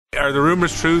Are the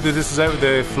rumours true that this is out of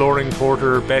the Flooring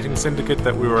Porter betting syndicate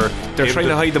that we were... They're trying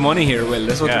to hide the money here, Will.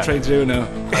 That's what they're trying to do now.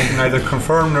 I can neither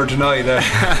confirm nor deny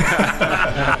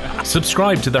that.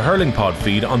 Subscribe to the Hurling Pod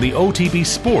feed on the OTB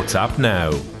Sports app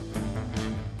now.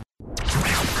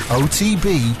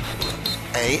 OTB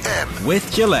AM. With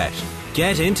Gillette.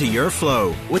 Get into your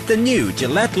flow with the new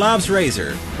Gillette Labs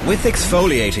Razor with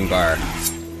exfoliating bar.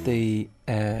 The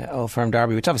Old Firm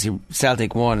Derby, which obviously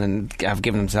Celtic won and have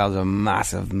given themselves a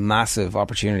massive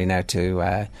opportunity now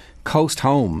to coast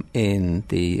home in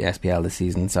the SPL this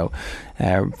season. So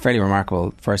fairly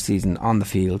remarkable first season on the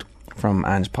field from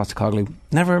Ange Postecoglou.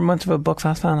 Never much of a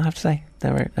Buckfast fan, I have to say.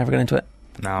 Never got into it.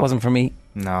 No, wasn't for me.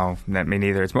 No, me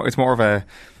neither. It's more of a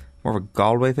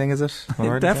Galway thing, is it?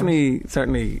 Definitely,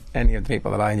 certainly any of the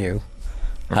people that I knew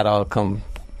had all come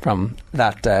from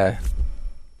that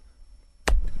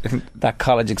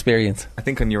college experience. I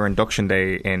think on your induction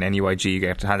day in NUIG you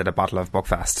get handed a bottle of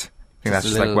Buckfast. I think that's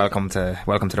just like welcome to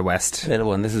the West. Little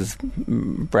one. This is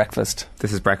breakfast.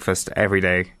 This is breakfast every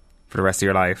day for the rest of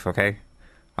your life. Okay,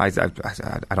 I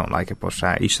don't like it, but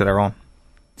each to their own.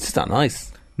 It's not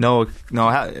nice. No.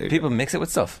 People mix it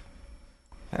with stuff.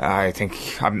 I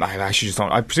think I actually just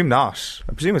don't. I presume not.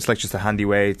 I presume it's like just a handy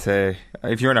way to,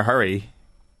 if you're in a hurry,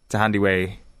 it's a handy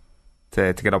way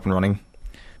to get up and running.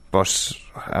 But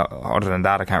other than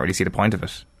that, I can't really see the point of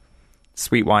it.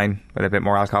 Sweet wine with a bit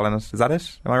more alcohol in it. Is that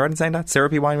it? Am I right in saying that?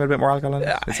 Syrupy wine with a bit more alcohol in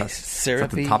it? Is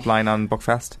that the top line on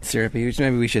Buckfast? Syrupy.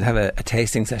 Maybe we should have a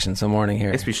tasting session some morning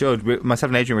here. Yes, we should. Myself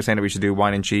and Adrian were saying that we should do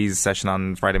wine and cheese session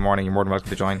on Friday morning. You're more than welcome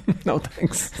to join. No,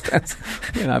 thanks.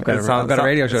 I've got a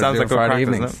radio show to do on Friday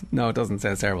evenings. No, it doesn't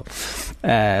sound terrible.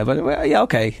 But yeah,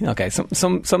 okay.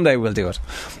 Someday we'll do it.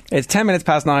 It's 10 minutes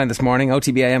past 9 this morning.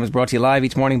 OTBAM is brought to you live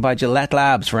each morning by Gillette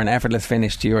Labs for an effortless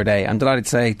finish to your day. I'm delighted to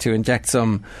say, to inject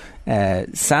some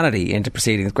sanity into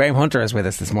proceedings, Graham Hunter is with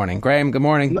us this morning. Graham, good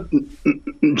morning.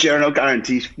 Journal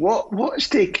guarantees. What has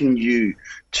taken you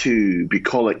to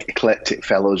bucolic, eclectic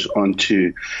fellows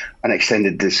onto an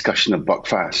extended discussion of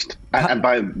Buckfast? And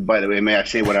by the way, may I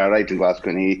say, when I arrived in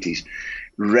Glasgow in the 80s,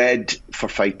 red for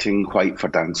fighting, white for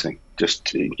dancing,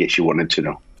 just in case you wanted to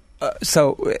know.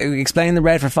 So explain the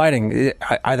red for fighting.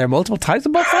 Are there multiple types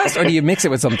of Buckfast, or do you mix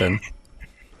it with something?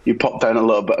 You pop down a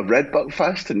little bit of red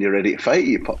Buckfast and you're ready to fight.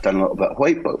 You pop down a little bit of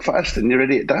white Buckfast and you're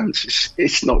ready to dance.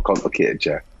 It's not complicated,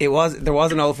 Jack. There was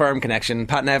an Old Firm connection.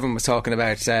 Pat Nevin was talking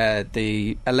about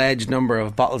the alleged number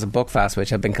of bottles of Buckfast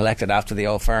which have been collected after the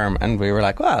Old Firm, and we were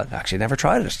like, well, actually never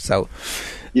tried it. So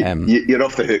you're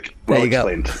off the hook. Well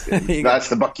explained. That's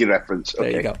the Bucky reference.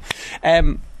 Okay. There you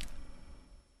go.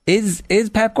 Is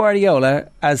Pep Guardiola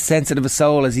as sensitive a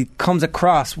soul as he comes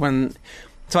across when...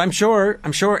 So I'm sure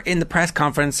in the press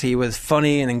conference he was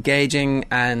funny and engaging,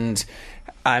 and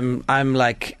I'm one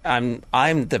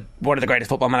of the greatest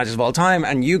football managers of all time,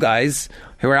 and you guys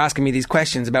who are asking me these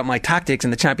questions about my tactics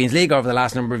in the Champions League over the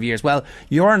last number of years, well,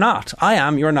 you're not. I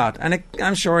am, you're not. And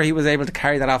I'm sure he was able to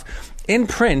carry that off. In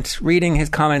print, reading his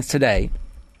comments today,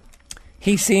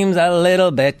 he seems a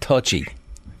little bit touchy.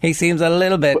 He seems a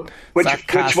little bit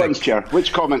sarcastic. Which ones, Ger?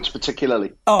 Which comments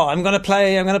particularly? Oh, I'm going to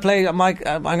play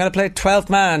 12th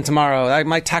man tomorrow.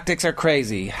 My tactics are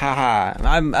crazy. Ha ha.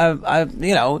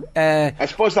 I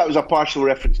suppose that was a partial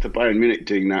reference to Bayern Munich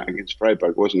doing that against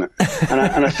Freiburg, wasn't it?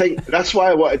 And I think that's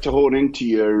why I wanted to hone into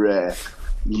your,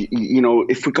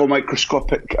 if we go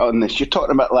microscopic on this, you're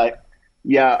talking about like,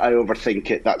 yeah, I overthink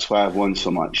it. That's why I've won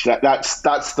so much. That's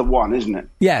the one, isn't it?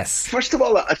 Yes. First of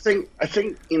all, I think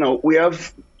we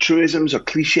have truisms or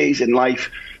cliches in life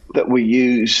that we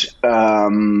use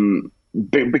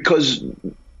because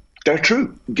they're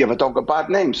true. Give a dog a bad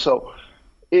name. So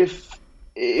if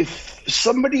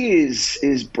somebody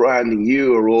is branding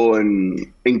you or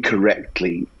Owen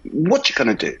incorrectly, what you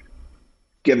gonna do?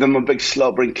 Give them a big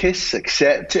slobbering kiss,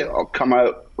 accept it, or come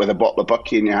out with a bottle of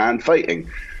Bucky in your hand fighting?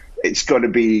 It's got to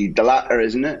be the latter,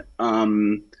 isn't it?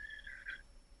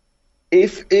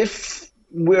 If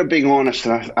we're being honest,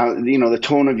 the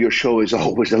tone of your show is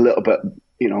always a little bit,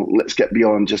 let's get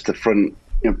beyond just the front,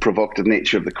 provocative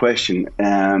nature of the question.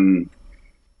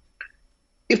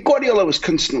 If Guardiola was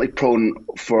constantly prone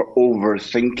for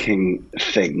overthinking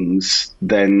things,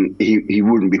 then he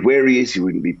wouldn't be where he is, he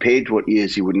wouldn't be paid what he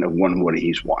is, he wouldn't have won what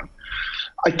he's won.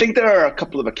 I think there are a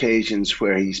couple of occasions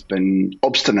where he's been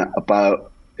obstinate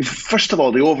about. First of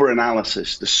all, the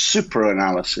over-analysis, the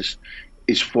super-analysis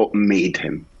is what made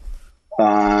him.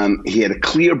 He had a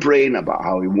clear brain about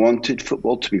how he wanted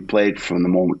football to be played from the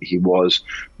moment he was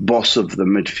boss of the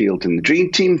midfield in the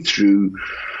Dream Team through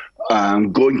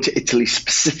going to Italy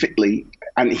specifically.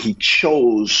 And he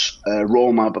chose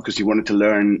Roma because he wanted to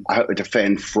learn how to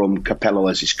defend from Capello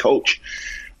as his coach.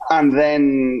 And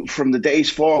then from the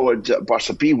days forward at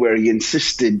Barca B, where he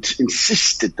insisted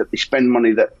that they spend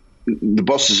money that the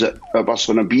bosses at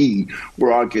Barcelona B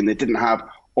were arguing they didn't have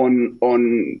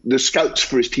on the scouts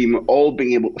for his team, all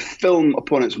being able to film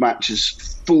opponents'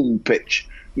 matches full pitch,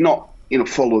 not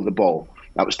follow the ball.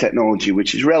 That was technology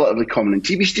which is relatively common in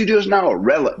TV studios now, or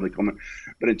relatively common,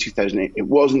 but in 2008 it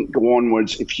wasn't. Go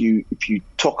onwards. If you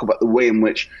talk about the way in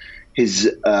which his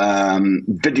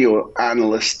video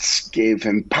analysts gave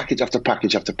him package after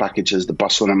package after package as the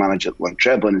Barcelona manager that won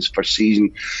treble in his first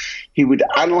season, he would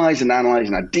analyse in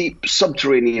a deep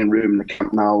subterranean room in the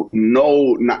Camp Nou,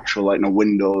 no natural light, no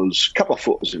windows, a couple of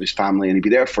photos of his family, and he'd be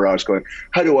there for hours going,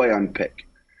 how do I unpick?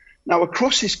 Now,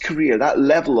 across his career, that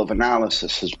level of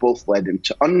analysis has both led him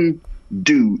to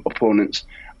undo opponents,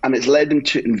 and it's led him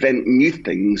to invent new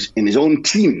things in his own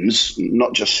teams,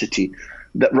 not just City,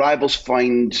 that rivals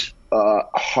find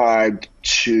hard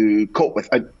to cope with.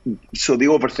 So the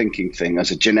overthinking thing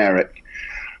as a generic.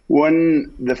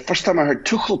 When the first time I heard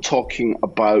Tuchel talking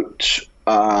about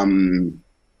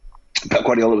Pep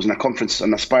Guardiola was in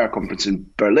an Aspire conference in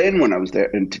Berlin when I was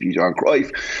there, interviewed Johan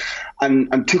Cruyff, and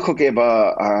Tuchel gave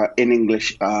in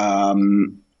English not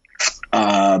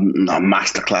a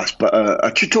masterclass, but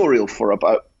a tutorial for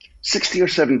about 60 or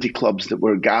 70 clubs that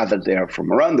were gathered there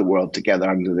from around the world together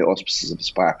under the auspices of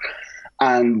Aspire.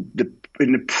 And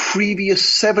in the previous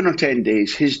 7 or 10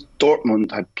 days, his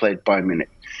Dortmund had played Bayern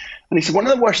Munich. And he said one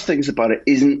of the worst things about it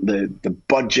isn't the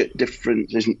budget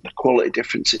difference, isn't the quality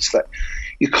difference. It's that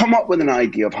you come up with an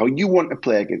idea of how you want to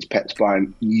play against Pep's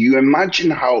Bayern. You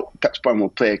imagine how Pep's Bayern will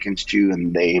play against you,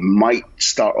 and they might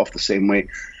start off the same way.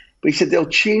 But he said they'll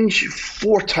change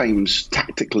 4 times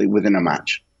tactically within a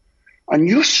match. And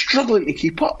you're struggling to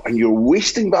keep up, and you're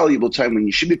wasting valuable time when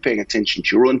you should be paying attention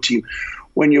to your own team,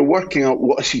 when you're working out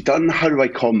what has he done, how do I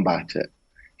combat it?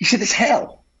 He said it's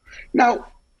hell. Now,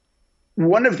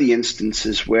 one of the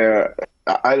instances where,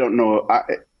 I don't know,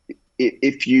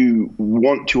 if you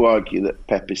want to argue that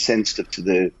Pep is sensitive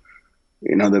to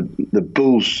the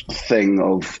Bulls thing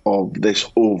of this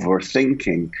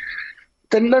overthinking,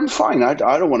 then fine. I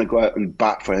don't want to go out and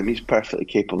bat for him. He's perfectly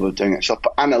capable of doing it himself.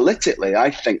 But analytically,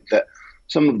 I think that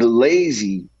some of the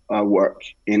lazy work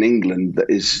in England that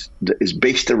is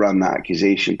based around that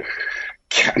accusation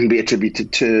can be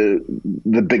attributed to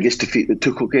the biggest defeat that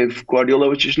Tuchel gave Guardiola,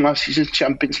 which is last season's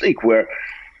Champions League, where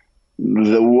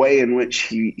the way in which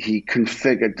he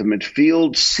configured the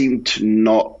midfield seemed to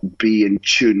not be in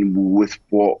tune with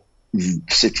what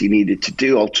City needed to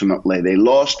do. Ultimately, they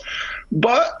lost.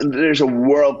 But there's a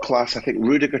world-class, I think,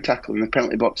 Rudiger tackle in the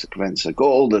penalty box that prevents a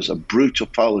goal. There's a brutal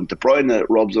foul in De Bruyne that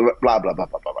robs of it, blah, blah, blah,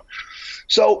 blah, blah, blah.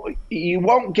 So you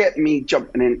won't get me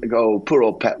jumping in to go, poor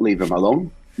old Pep, leave him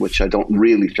alone, which I don't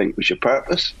really think was your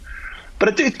purpose. But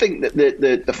I do think that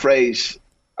the phrase,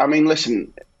 I mean,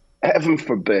 listen, heaven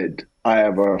forbid I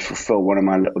ever fulfill one of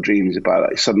my little dreams about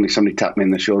like suddenly somebody tap me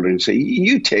on the shoulder and say,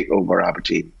 you take over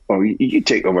Aberdeen, or you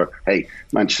take over, hey,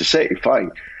 Manchester City,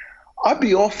 fine. I'd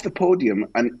be off the podium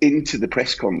and into the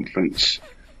press conference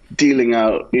dealing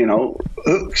out,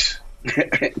 hooks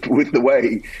with the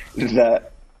way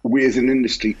that we as an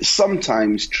industry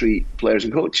sometimes treat players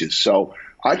and coaches. So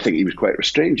I think he was quite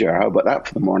restrained, Jar. How about that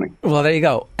for the morning? Well, there you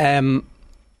go.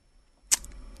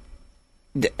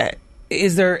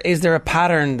 Is there a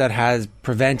pattern that has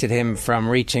prevented him from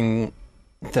reaching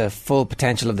the full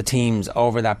potential of the teams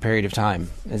over that period of time?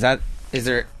 Is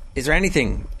there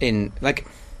anything in, like,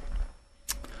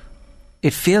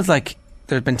 it feels like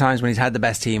there's been times when he's had the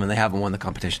best team and they haven't won the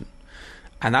competition.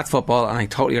 And that's football, and I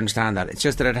totally understand that. It's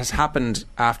just that it has happened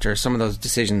after some of those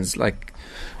decisions. Like,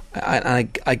 I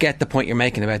get the point you're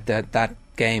making about that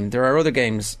game. There are other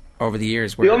games over the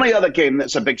years where... The only other game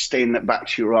that's a big stain that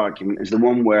backs your argument is the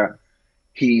one where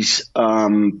he's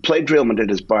played Real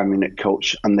Madrid as Bayern Munich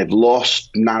coach, and they've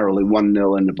lost narrowly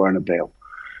 1-0 in the Bernabeu.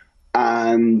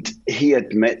 And he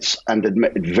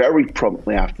admitted very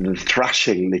promptly after the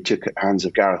thrashing they took at hands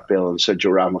of Gareth Bale and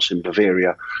Sergio Ramos in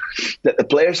Bavaria, that the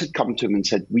players had come to him and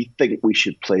said, we think we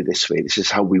should play this way. This is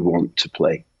how we want to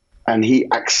play. And he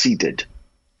acceded.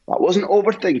 That wasn't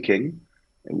overthinking.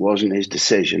 It wasn't his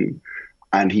decision.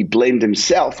 And he blamed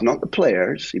himself, not the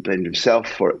players. He blamed himself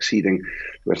for acceding.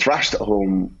 They were thrashed at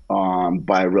home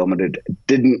by Real Madrid.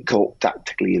 Didn't cope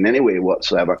tactically in any way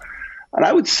whatsoever. And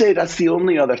I would say that's the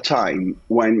only other time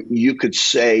when you could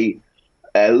say,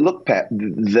 look, Pep,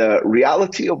 the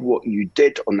reality of what you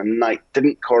did on the night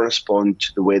didn't correspond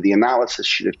to the way the analysis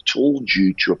should have told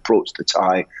you to approach the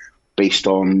tie based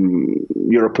on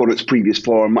your opponent's previous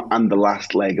form and the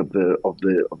last leg of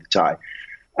the tie.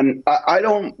 And I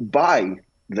don't buy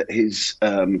that his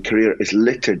career is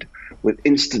littered with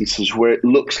instances where it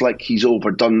looks like he's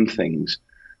overdone things.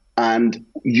 And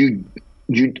you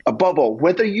above all,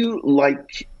 whether you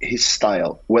like his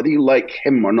style, whether you like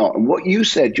him or not, and what you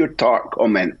said, your Tart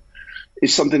comment,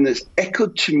 is something that's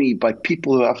echoed to me by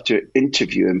people who have to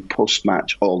interview him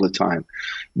post-match all the time.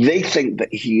 They think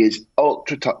that he is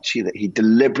ultra touchy, that he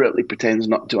deliberately pretends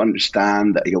not to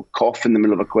understand, that he'll cough in the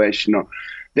middle of a question, or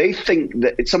they think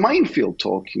that it's a minefield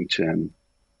talking to him,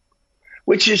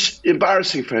 which is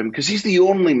embarrassing for him because he's the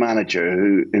only manager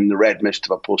who, in the red mist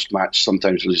of a post-match,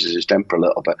 sometimes loses his temper a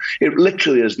little bit. It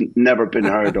literally has never been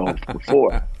heard of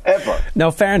before, ever. No,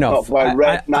 fair enough. Not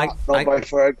by not by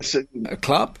Ferguson.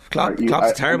 Klopp's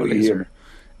a terrible loser.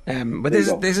 But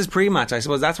this is pre-match. I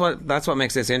suppose that's what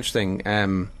makes this interesting.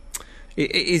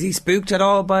 Is he spooked at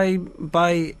all by?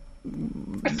 I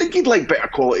think he'd like better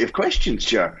quality of questions,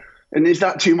 Ger. And is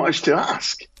that too much to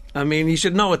ask? I mean, he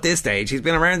should know at this stage. He's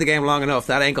been around the game long enough.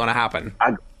 That ain't going to happen.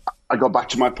 I go back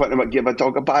to my point about give a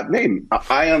dog a bad name.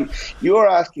 You're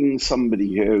asking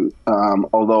somebody who,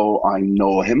 although I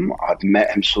know him, I've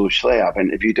met him socially, I've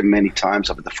interviewed him many times,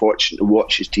 I've had the fortune to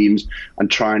watch his teams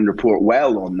and try and report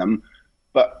well on them.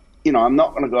 But, I'm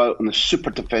not going to go out on the super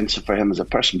defensive for him as a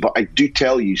person. But I do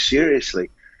tell you seriously,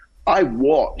 I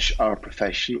watch our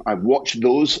profession, I watch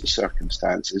those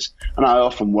circumstances, and I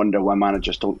often wonder why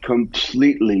managers don't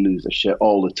completely lose their shit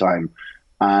all the time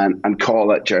and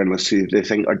call out journalists who they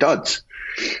think are duds.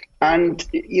 And,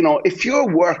 if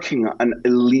you're working at an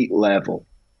elite level,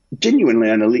 genuinely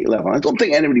an elite level, I don't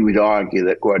think anybody would argue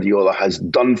that Guardiola has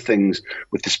done things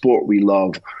with the sport we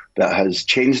love that has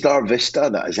changed our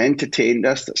vista, that has entertained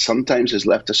us, that sometimes has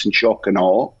left us in shock and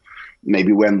awe.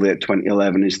 Maybe Wembley at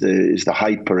 2011 is the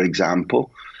hyper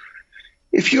example.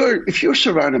 If you're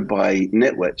surrounded by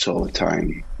nitwits all the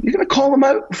time, you're going to call them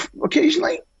out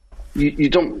occasionally. You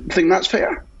don't think that's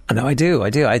fair? No, I do.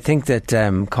 I think that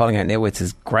calling out nitwits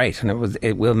is great, and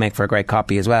it will make for a great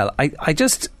copy as well.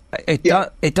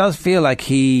 It does feel like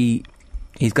he's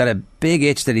got a big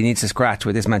itch that he needs to scratch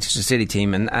with this Manchester City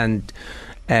team, and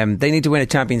they need to win a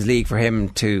Champions League for him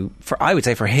to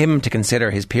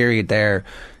consider his period there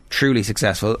truly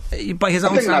successful by his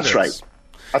own standards.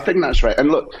 I think that's right.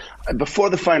 And look, before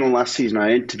the final last season,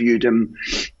 I interviewed him,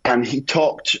 and he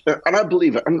talked, and I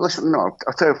believe it. And listen, no,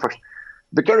 I'll tell you first.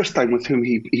 Begiristain, with whom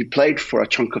he played for a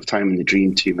chunk of time in the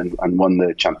Dream Team and won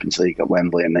the Champions League at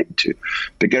Wembley in '92.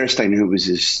 Begiristain, who was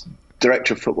his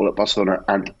director of football at Barcelona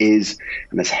and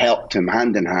has helped him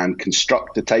hand in hand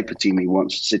construct the type of team he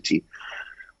wants at City.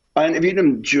 I interviewed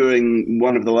him during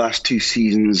one of the last two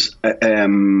seasons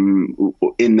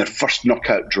in their first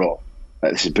knockout draw.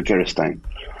 This is Begiristain.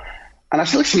 And I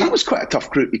said, listen, that was quite a tough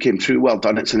group you came through. Well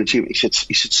done, it's an achievement. He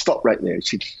said, stop right there. He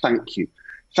said, thank you.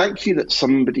 Thank you that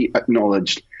somebody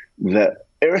acknowledged that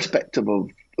irrespective of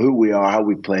who we are, how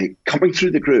we play, coming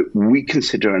through the group, we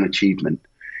consider an achievement.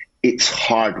 It's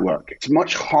hard work. It's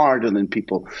much harder than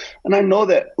people. And I know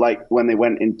that, like, when they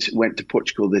went to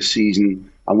Portugal this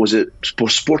season, and was it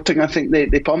Sporting, I think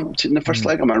they pumped in the first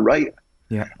leg, am I right?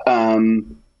 Yeah.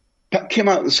 Pep came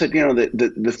out and said,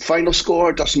 the final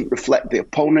score doesn't reflect the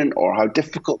opponent or how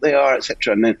difficult they are,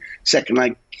 etc. And then second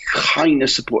leg, kind of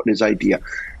supporting his idea.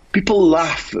 People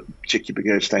laugh at Chicky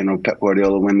Begiristain or Pep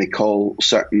Guardiola when they call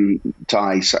certain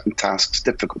tasks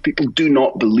difficult. People do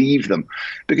not believe them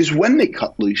because when they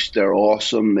cut loose, they're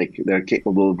awesome. They're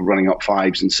capable of running up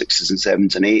 5s and 6s and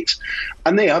 7s and 8s.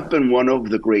 And they have been one of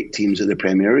the great teams of the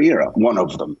Premier era, one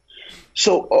of them.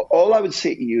 So all I would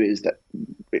say to you is that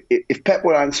if Pep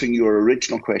were answering your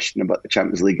original question about the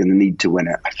Champions League and the need to win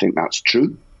it, I think that's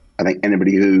true. I think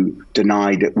anybody who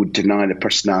denied it would deny the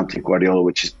personality of Guardiola,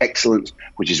 which is excellent,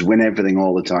 which is win everything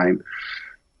all the time.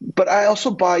 But I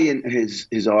also buy into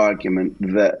his argument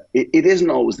that it isn't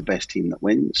always the best team that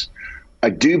wins. I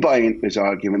do buy into his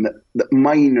argument that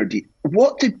minor...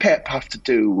 What did Pep have to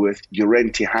do with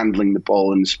Llorente handling the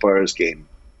ball in the Spurs game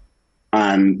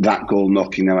and that goal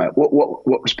knocking them out?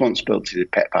 What responsibility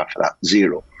did Pep have for that?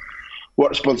 Zero. What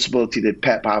responsibility did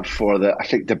Pep have for I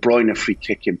think De Bruyne free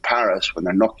kick in Paris when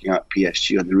they're knocking out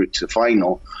PSG on the route to the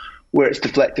final, where it's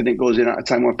deflected and it goes in at a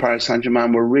time when Paris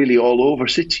Saint-Germain were really all over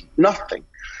City? Nothing.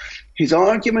 His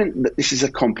argument that this is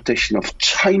a competition of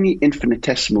tiny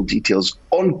infinitesimal details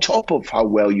on top of how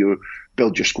well you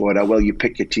build your squad, how well you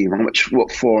pick your team,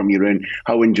 what form you're in,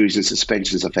 how injuries and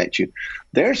suspensions affect you.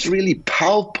 There's really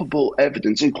palpable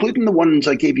evidence, including the ones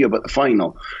I gave you about the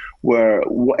final, where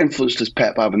what influence does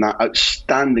Pep have in that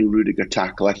outstanding Rudiger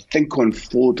tackle, I think on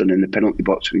Foden in the penalty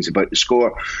box when he's about to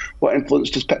score? What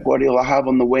influence does Pep Guardiola have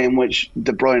on the way in which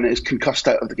De Bruyne is concussed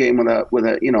out of the game with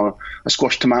a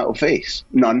squashed tomato face?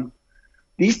 None.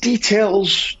 These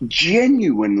details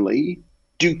genuinely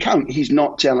do count. He's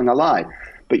not telling a lie.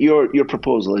 But your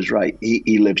proposal is right.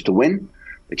 He lives to win.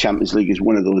 The Champions League is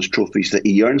one of those trophies that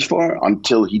he yearns for.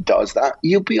 Until he does that,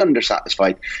 he'll be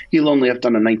undersatisfied. He'll only have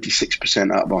done a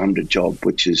 96% out of 100 job,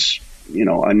 which is,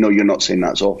 I know you're not saying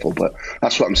that's awful, but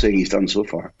that's what I'm saying he's done so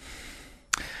far.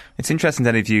 It's interesting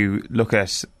that if you look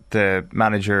at the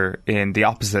manager in the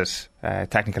opposite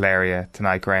technical area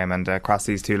tonight, Graham, and across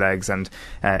these two legs, and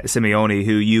Simeone,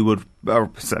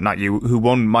 who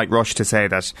one might rush to say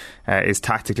that is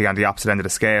tactically on the opposite end of the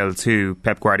scale to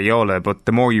Pep Guardiola, but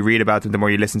the more you read about them, the more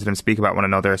you listen to them speak about one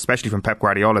another, especially from Pep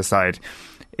Guardiola's side,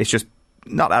 it's just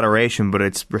not adoration, but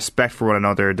it's respect for one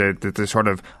another, the sort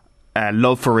of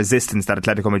love for resistance that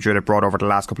Atletico Madrid have brought over the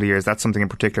last couple of years. That's something in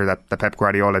particular that Pep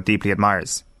Guardiola deeply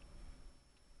admires.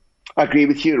 I agree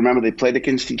with you. Remember, they played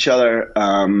against each other,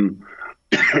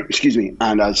 excuse me,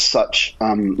 and as such,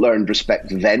 learned respect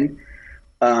then.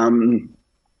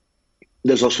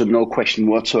 There's also no question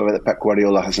whatsoever that Pep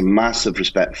Guardiola has a massive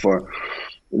respect for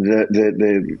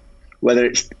the whether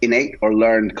it's innate or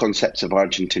learned concepts of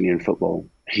Argentinian football.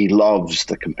 He loves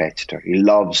the competitor. He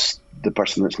loves the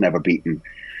person that's never beaten.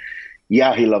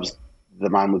 Yeah, he loves the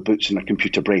man with boots and a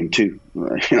computer brain too.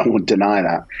 I won't deny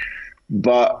that.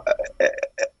 But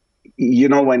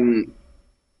when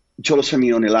Cholo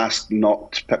Simeone last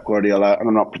knocked Pep Guardiola, and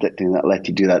I'm not predicting that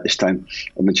Atleti do that this time,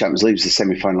 in the Champions League, was the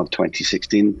semi-final of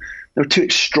 2016. There were two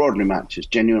extraordinary matches,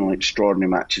 genuinely extraordinary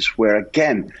matches, where,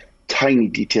 again, tiny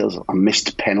details, a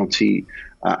missed penalty,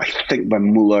 I think by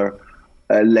Müller,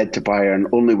 led to Bayern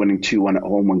only winning 2-1 at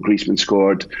home when Griezmann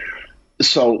scored.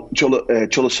 So Cholo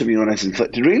Simeone has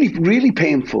inflicted really, really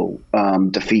painful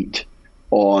defeat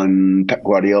on Pep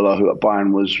Guardiola, who at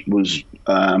Bayern was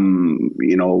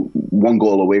one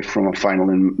goal away from a final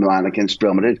in Milan against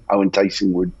Real Madrid. How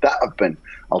enticing would that have been?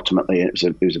 Ultimately,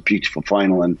 it was a beautiful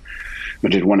final, and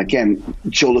Madrid won again.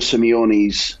 Cholo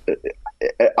Simeone's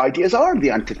ideas are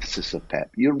the antithesis of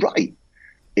Pep. You're right.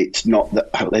 It's not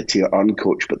that Atleti are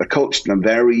uncoached, but they're coached in a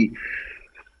very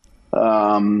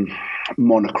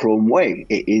monochrome way.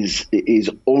 It is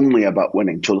only about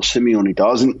winning. Cholo Simeone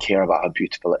doesn't care about how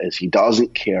beautiful it is. He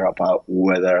doesn't care about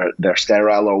whether they're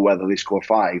sterile or whether they score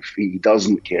 5. He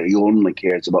doesn't care. He only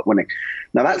cares about winning.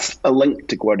 Now that's a link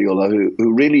to Guardiola,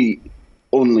 who really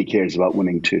only cares about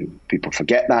winning too. People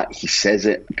forget that. He says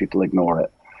it and people ignore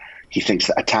it. He thinks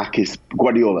that attack is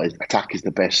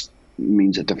the best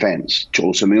means of defence.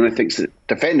 Cholo Simeone thinks that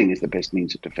defending is the best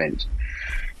means of defence.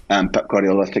 Pep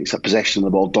Guardiola thinks that possession of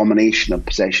the ball, domination of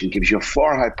possession, gives you a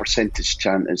far higher percentage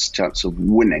chance of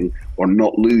winning or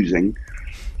not losing,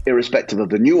 irrespective of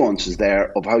the nuances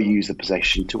there of how you use the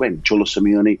possession to win. Cholo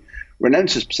Simeone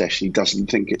renounces possession. He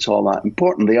doesn't think it's all that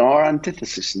important. They are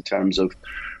antithesis in terms of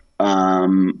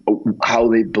how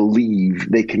they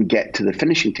believe they can get to the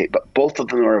finishing tape, but both of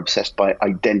them are obsessed by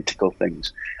identical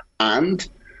things. And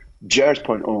Ger's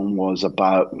point on was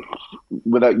about,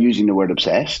 without using the word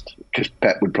obsessed, because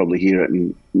Pep would probably hear it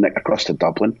and nick across to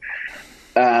Dublin,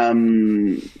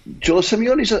 Cholo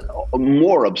Simeone's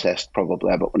more obsessed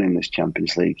probably about winning this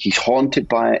Champions League. He's haunted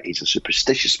by it. He's a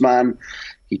superstitious man.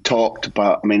 He talked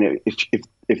about,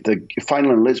 if the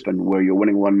final in Lisbon, where you're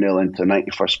winning 1-0 into the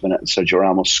 91st minute and Sergio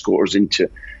Ramos scores into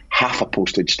half a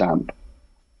postage stamp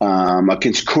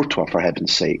against Courtois, for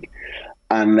heaven's sake,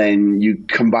 and then you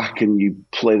come back and you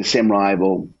play the same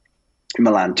rival in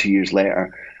Milan 2 years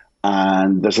later,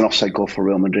 and there's an offside goal for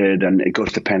Real Madrid, and it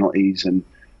goes to penalties, and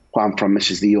Juanfran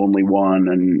misses the only one,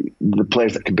 and the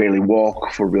players that could barely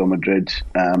walk for Real Madrid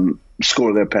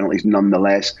score their penalties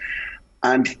nonetheless.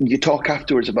 And you talk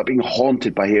afterwards about being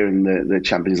haunted by hearing the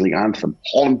Champions League anthem.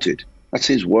 Haunted. That's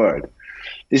his word.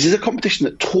 This is a competition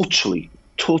that totally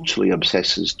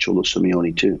obsesses Cholo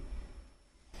Simeone too.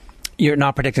 You're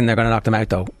not predicting they're going to knock them out,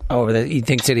 though? You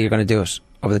think City are going to do it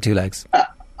over the two legs?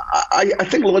 I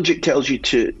think logic tells you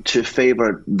to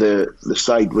favour the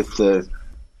side with the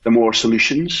more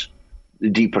solutions, the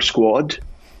deeper squad,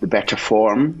 the better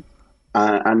form,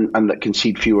 and that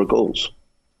concede fewer goals.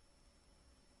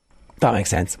 That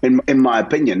makes sense. In my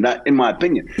opinion.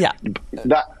 Yeah.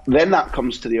 That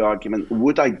comes to the argument,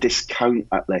 would I discount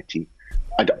Atleti?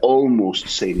 I'd almost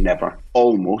say never.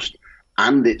 Almost.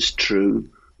 And it's true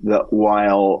that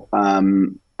while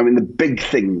the big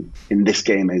thing in this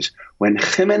game is when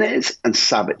Jimenez and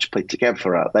Savic play together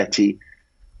for Atleti,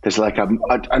 there's like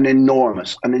an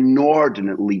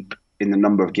inordinate leap in the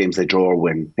number of games they draw or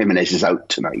win. Jimenez is out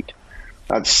tonight.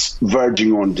 That's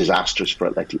verging on disastrous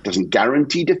for Atleti. It doesn't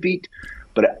guarantee defeat,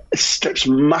 but it strips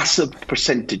massive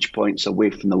percentage points away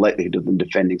from the likelihood of them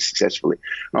defending successfully.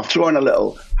 And I'll throw in a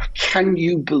little, can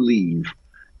you believe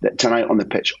that tonight on the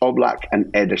pitch, Oblak and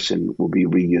Ederson will be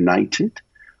reunited?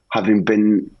 having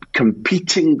been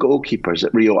competing goalkeepers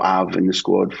at Rio Ave in the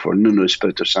squad for Nuno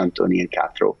Espirito Santo and Ian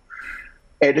Cathro.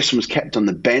 Ederson was kept on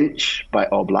the bench by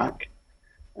Oblak.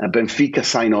 Benfica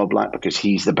signed Oblak because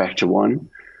he's the better one.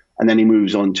 And then he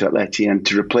moves on to Atleti, and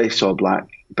to replace Oblak,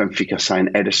 Benfica signed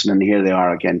Ederson, and here they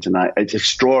are again tonight. It's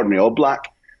extraordinary. Oblak,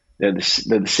 they're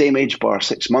the same age bar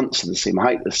 6 months, the same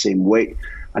height, the same weight.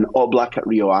 And Oblak at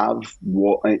Rio Ave,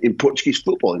 in Portuguese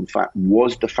football, in fact,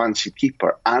 was the fancied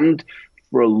keeper. And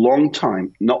for a long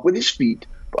time, not with his feet,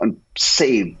 but on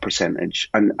save percentage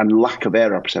and lack of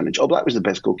error percentage, Oblak was the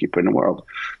best goalkeeper in the world.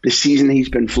 This season, he's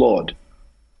been flawed.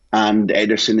 And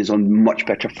Ederson is on much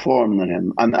better form than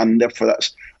him. And therefore,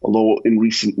 that's, although in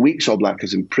recent weeks Oblak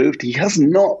has improved, he has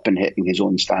not been hitting his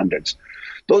own standards.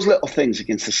 Those little things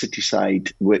against the City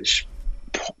side, which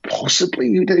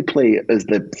possibly, who did they play as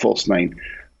the false nine?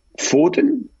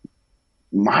 Foden?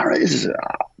 Mahrez?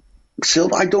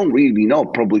 Silva? I don't really know.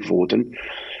 Probably Foden.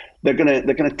 They're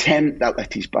gonna tempt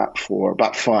Atleti's back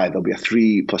five. There'll be a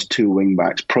 3+2 wing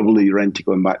backs. Probably Llorente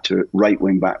going back to right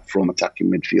wing back from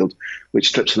attacking midfield, which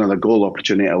strips another goal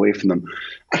opportunity away from them.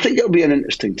 I think it'll be an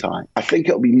interesting tie. I think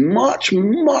it'll be much,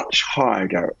 much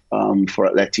harder for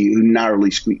Atleti, who narrowly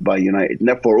squeaked by United, and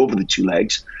therefore over the two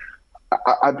legs.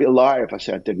 I'd be a liar if I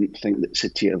said I didn't think that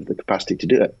City have the capacity to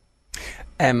do it.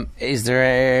 Is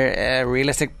there a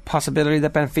realistic possibility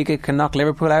that Benfica can knock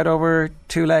Liverpool out over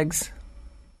two legs?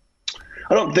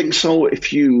 I don't think so.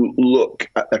 If you look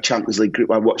at the Champions League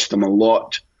group, I watched them a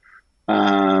lot.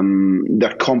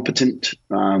 They're competent.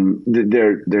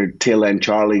 They're tail end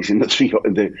Charlies in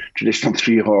the traditional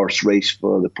 3-horse race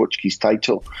for the Portuguese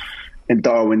title. In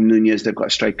Darwin Núñez, they've got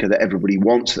a striker that everybody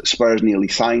wants, that Spurs nearly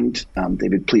signed.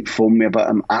 David Pleat phoned me about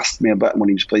him, asked me about him when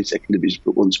he was playing second division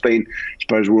football in Spain.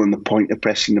 Spurs were on the point of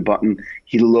pressing the button.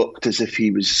 He looked as if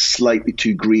he was slightly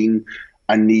too green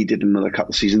and needed another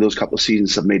couple of seasons. Those couple of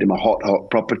seasons have made him a hot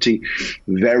property.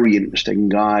 Very interesting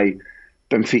guy.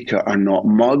 Benfica are not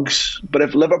mugs. But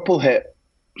if Liverpool hit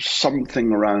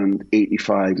something around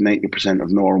 85-90%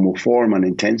 of normal form and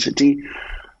intensity,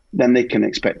 then they can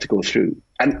expect to go through.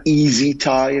 An easy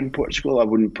tie in Portugal, I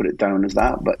wouldn't put it down as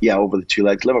that. But yeah, over the two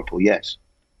legs, Liverpool, yes.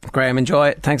 Graham, enjoy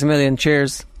it. Thanks a million.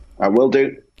 Cheers. I will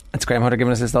do. It's Graham Hunter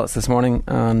giving us his thoughts this morning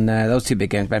on those two big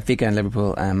games, Benfica and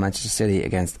Liverpool, and Manchester City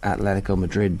against Atletico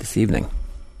Madrid this evening.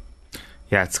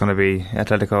 Yeah, it's going to be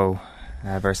Atletico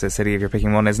versus City if you're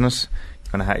picking one, isn't it?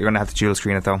 You're going to have to dual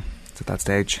screen it though. It's at that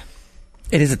stage.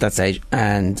 It is at that stage,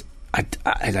 and I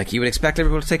like, you would expect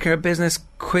Liverpool to take care of business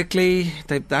quickly.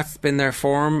 That's been their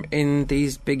form in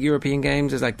these big European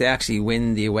games. Is like they actually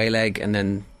win the away leg, and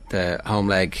then the home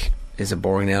leg is a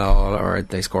boring 0-0, or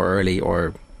they score early,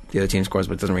 or the other team scores,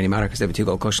 but it doesn't really matter because they have a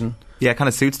 2-goal cushion. Yeah, it kind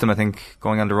of suits them, I think,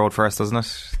 going on the road first, doesn't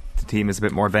it? The team is a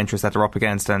bit more adventurous that they're up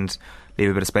against and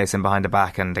leave a bit of space in behind the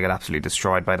back, and they get absolutely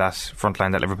destroyed by that front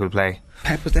line that Liverpool play.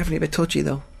 Pep was definitely a bit touchy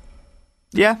though.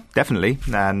 Yeah, definitely.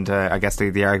 And I guess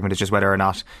the argument is just whether or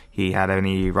not he had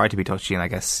any right to be touchy, and I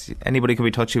guess anybody can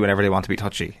be touchy whenever they want to be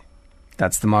touchy.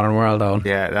 That's the modern world, Owen.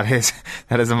 Yeah, that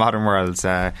is a modern world.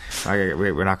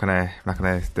 We're not going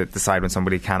to decide when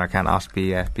somebody can or cannot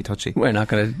be touchy. We're not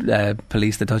going to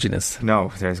police the touchiness.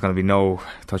 No, there's going to be no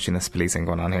touchiness policing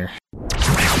going on here.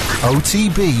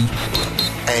 OTB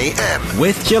AM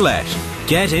with Gillette.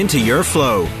 Get into your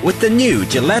flow with the new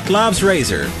Gillette Labs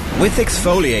Razor with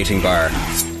exfoliating bar.